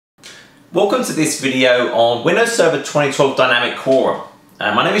Welcome to this video on Windows Server 2012 Dynamic Quorum.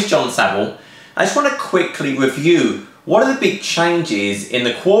 My name is John Saville. I just want to quickly review what are the big changes in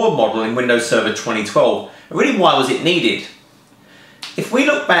the Quorum model in Windows Server 2012 and really why was it needed. If we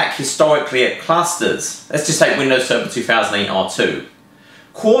look back historically at clusters, let's just take Windows Server 2008 R2.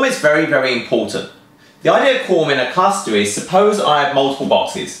 Quorum is very, very important. The idea of Quorum in a cluster is, suppose I have multiple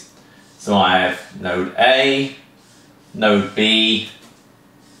boxes. So I have node A, node B,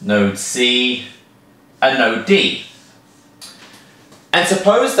 node C, and node D. And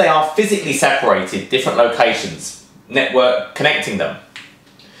suppose they are physically separated, different locations, network connecting them.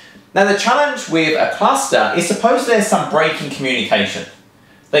 Now the challenge with a cluster is, suppose there's some break in communication.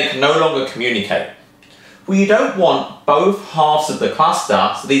 They can no longer communicate. Well, you don't want both halves of the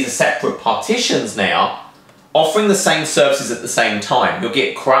cluster, so these are separate partitions now, offering the same services at the same time. You'll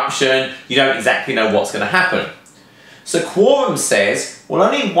get corruption, you don't exactly know what's going to happen. So Quorum says, well,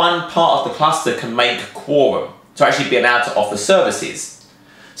 only one part of the cluster can make Quorum to actually be allowed to offer services.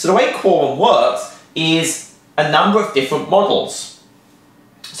 So the way Quorum works is a number of different models.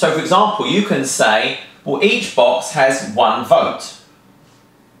 So for example, you can say, well, each box has one vote.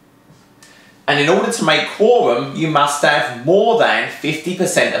 And in order to make Quorum, you must have more than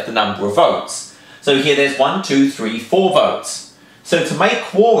 50% of the number of votes. So here there's 1, 2, 3, 4 votes. So to make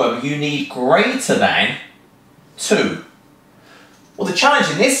Quorum, you need greater than 2. Well, the challenge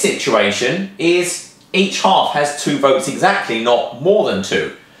in this situation is each half has 2 votes exactly, not more than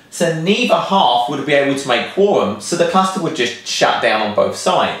 2. So neither half would be able to make Quorum, so the cluster would just shut down on both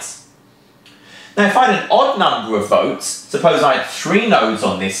sides. Now if I had an odd number of votes, suppose I had 3 nodes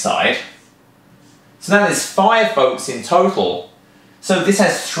on this side, so now there's 5 votes in total, so this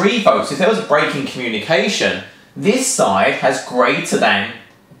has 3 votes. If there was a break in communication, this side has greater than,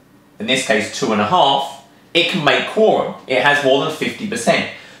 in this case, 2.5, it can make Quorum. It has more than 50%.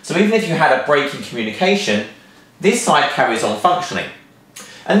 So even if you had a break in communication, this side carries on functioning.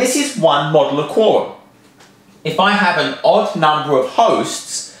 And this is one model of Quorum. If I have an odd number of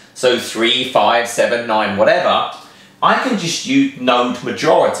hosts, so 3, 5, 7, 9, whatever, I can just use node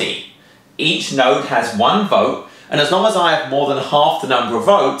majority. Each node has 1 vote, and as long as I have more than half the number of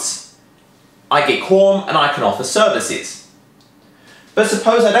votes, I get Quorum and I can offer services. But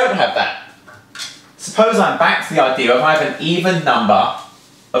suppose I don't have that. Suppose I'm back to the idea of I have an even number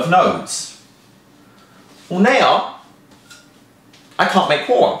of nodes. Well, now I can't make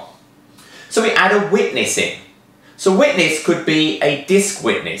Quorum. So we add a witness in. So witness could be a disk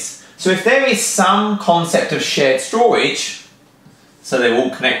witness. So if there is some concept of shared storage, so they're all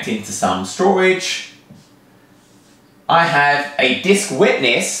connecting to some storage, I have a disk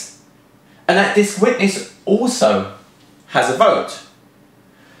witness, and that disk witness also has a vote.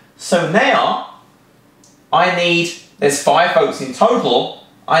 So now there's 5 votes in total,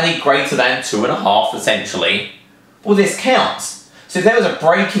 I need greater than 2.5 essentially. Well, this counts. So if there was a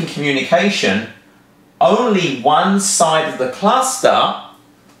break in communication, only one side of the cluster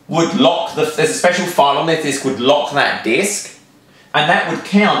would lock, there's a special file on this disk would lock that disk, and that would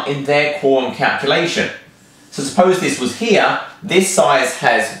count in their Quorum calculation. So suppose this was here, this side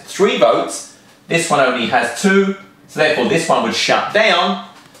has 3 votes, this one only has 2, so therefore this one would shut down,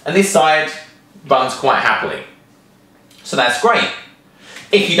 and this side runs quite happily. So that's great.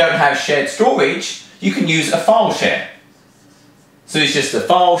 If you don't have shared storage, you can use a file share. So it's just a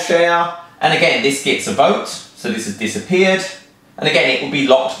file share, and again this gets a vote, so this has disappeared, and again it will be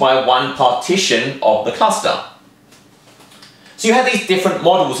locked by one partition of the cluster. So you have these different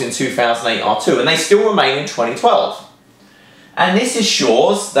models in 2008 R2, and they still remain in 2012. And this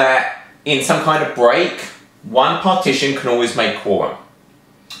ensures that in some kind of break, one partition can always make Quorum.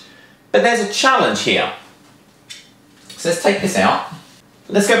 But there's a challenge here. So let's take this out.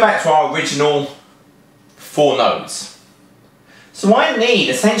 Let's go back to our original 4 nodes. So I need,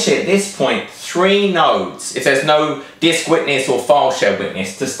 essentially at this point, 3 nodes, if there's no disk witness or file share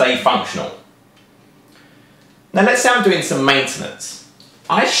witness, to stay functional. Now let's say I'm doing some maintenance.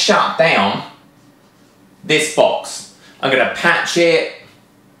 I shut down this box. I'm going to patch it,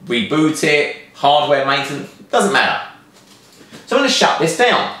 reboot it, hardware maintenance, doesn't matter. So I'm going to shut this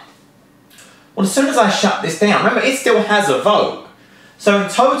down. Well, as soon as I shut this down, remember it still has a vote. So in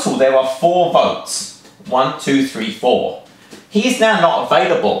total there are 4 votes. 1, 2, 3, 4. He is now not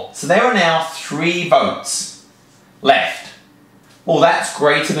available. So there are now 3 votes left. Well, that's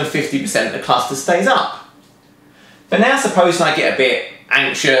greater than 50% of the cluster stays up. But now suppose I get a bit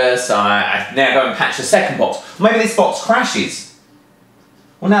anxious, I now go and patch the second box. Maybe this box crashes.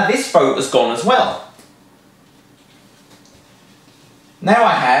 Well, now this vote has gone as well. Now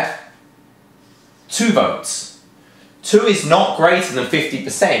I have 2 votes. 2 is not greater than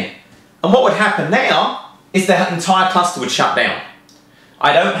 50%. And what would happen now is the entire cluster would shut down.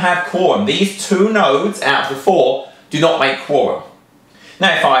 I don't have quorum. These 2 nodes out of the 4 do not make quorum.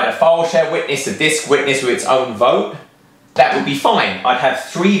 Now if I had a file share witness, a disk witness with its own vote, that would be fine. I'd have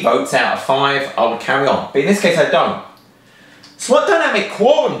 3 votes out of 5, I would carry on. But in this case I don't. So what dynamic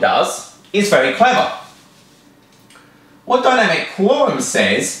quorum does is very clever. What dynamic quorum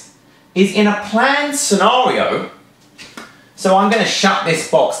says is in a planned scenario, so I'm going to shut this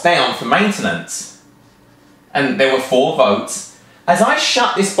box down for maintenance, and there were 4 votes. As I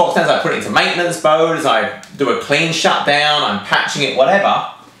shut this box down, as I put it into maintenance mode, as I do a clean shutdown, I'm patching it,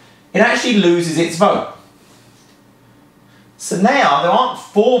 whatever, it actually loses its vote. So now there aren't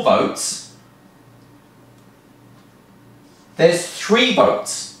 4 votes, there's 3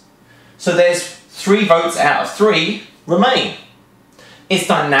 votes. So there's 3 votes out of 3 remain. It's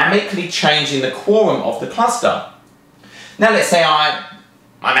dynamically changing the quorum of the cluster. Now let's say I'm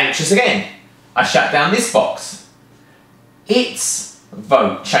anxious again. I shut down this box. Its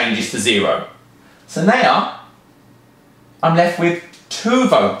vote changes to 0. So now I'm left with 2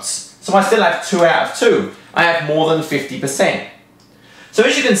 votes. So I still have 2 out of 2. I have more than 50%. So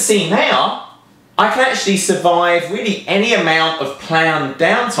as you can see now, I can actually survive really any amount of planned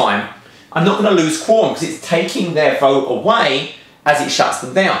downtime. I'm not going to lose quorum because it's taking their vote away as it shuts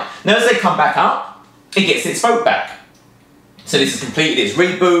them down. Now as they come back up, it gets its vote back. So this is completed its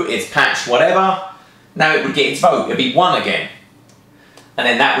reboot, its patch, whatever. Now it would get its vote, it would be 1 again. And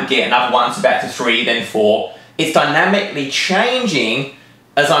then that would get another 1, so back to 3, then 4. It's dynamically changing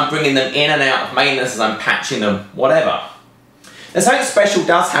as I'm bringing them in and out of maintenance, as I'm patching them, whatever. Now something special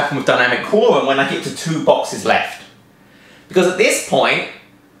does happen with dynamic quorum when I get to 2 boxes left. Because at this point,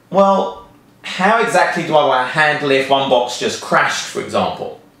 well, how exactly do I handle if one box just crashed, for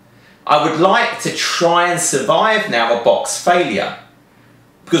example? I would like to try and survive now a box failure.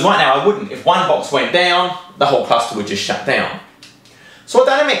 Because right now I wouldn't. If one box went down, the whole cluster would just shut down. So what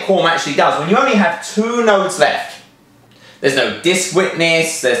dynamic quorum actually does, when you only have 2 nodes left, there's no disk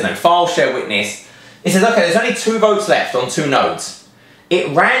witness, there's no file share witness, it says, okay, there's only 2 votes left on 2 nodes.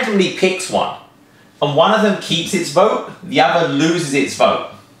 It randomly picks one, and one of them keeps its vote, the other loses its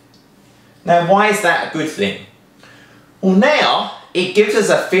vote. Now, why is that a good thing? Well, now, it gives us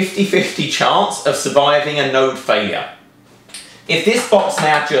a 50-50 chance of surviving a node failure. If this box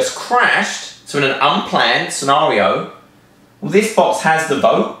now just crashed, so in an unplanned scenario, well, this box has the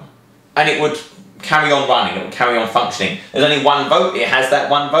vote, and it would carry on running, it would carry on functioning. There's only 1 vote, it has that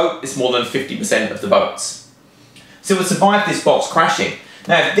 1 vote, it's more than 50% of the votes. So it would survive this box crashing.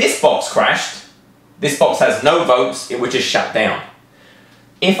 Now, if this box crashed, this box has no votes, it would just shut down.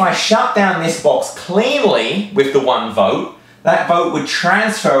 If I shut down this box cleanly with the 1 vote, that vote would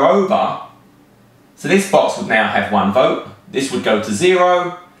transfer over. So this box would now have 1 vote. This would go to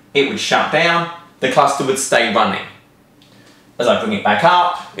 0. It would shut down. The cluster would stay running. As I bring it back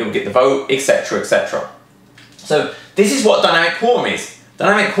up, it would get the vote, etc., etc. So this is what dynamic quorum is.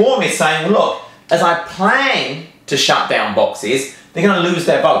 Dynamic quorum is saying, well, look, as I plan to shut down boxes, they're going to lose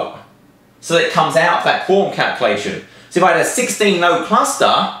their vote. So it comes out of that quorum calculation. So if I had a 16-node cluster,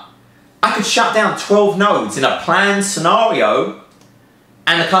 I could shut down 12 nodes in a planned scenario,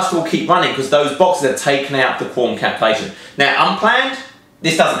 and the cluster will keep running because those boxes are taken out of the quorum calculation. Now, unplanned,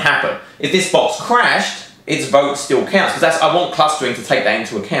 this doesn't happen. If this box crashed, its vote still counts, because I want clustering to take that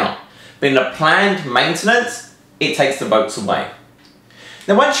into account. But in a planned maintenance, it takes the votes away.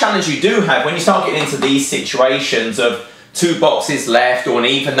 Now, one challenge you do have when you start getting into these situations of 2 boxes left or an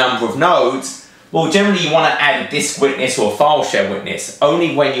even number of nodes, well, generally you want to add a disk witness or a file share witness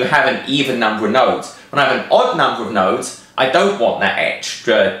only when you have an even number of nodes. When I have an odd number of nodes, I don't want that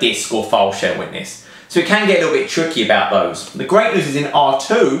extra disk or file share witness. So it can get a little bit tricky about those. The great news is in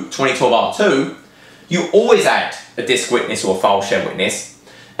R2, 2012 R2, you always add a disk witness or a file share witness,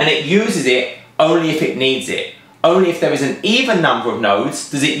 and it uses it only if it needs it. Only if there is an even number of nodes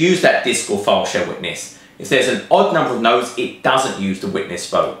does it use that disk or file share witness. If there's an odd number of nodes, it doesn't use the witness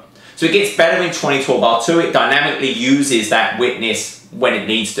vote. So it gets better in 2012 R2, it dynamically uses that witness when it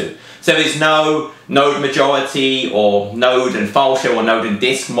needs to. So there's no node majority or node and file share or node and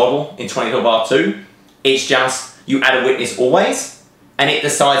disk model in 2012 R2. It's just you add a witness always, and it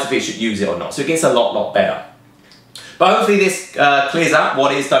decides if it should use it or not. So it gets a lot better. But hopefully this clears up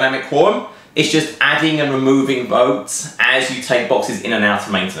what is dynamic quorum. It's just adding and removing votes as you take boxes in and out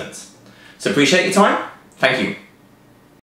of maintenance. So appreciate your time. Thank you.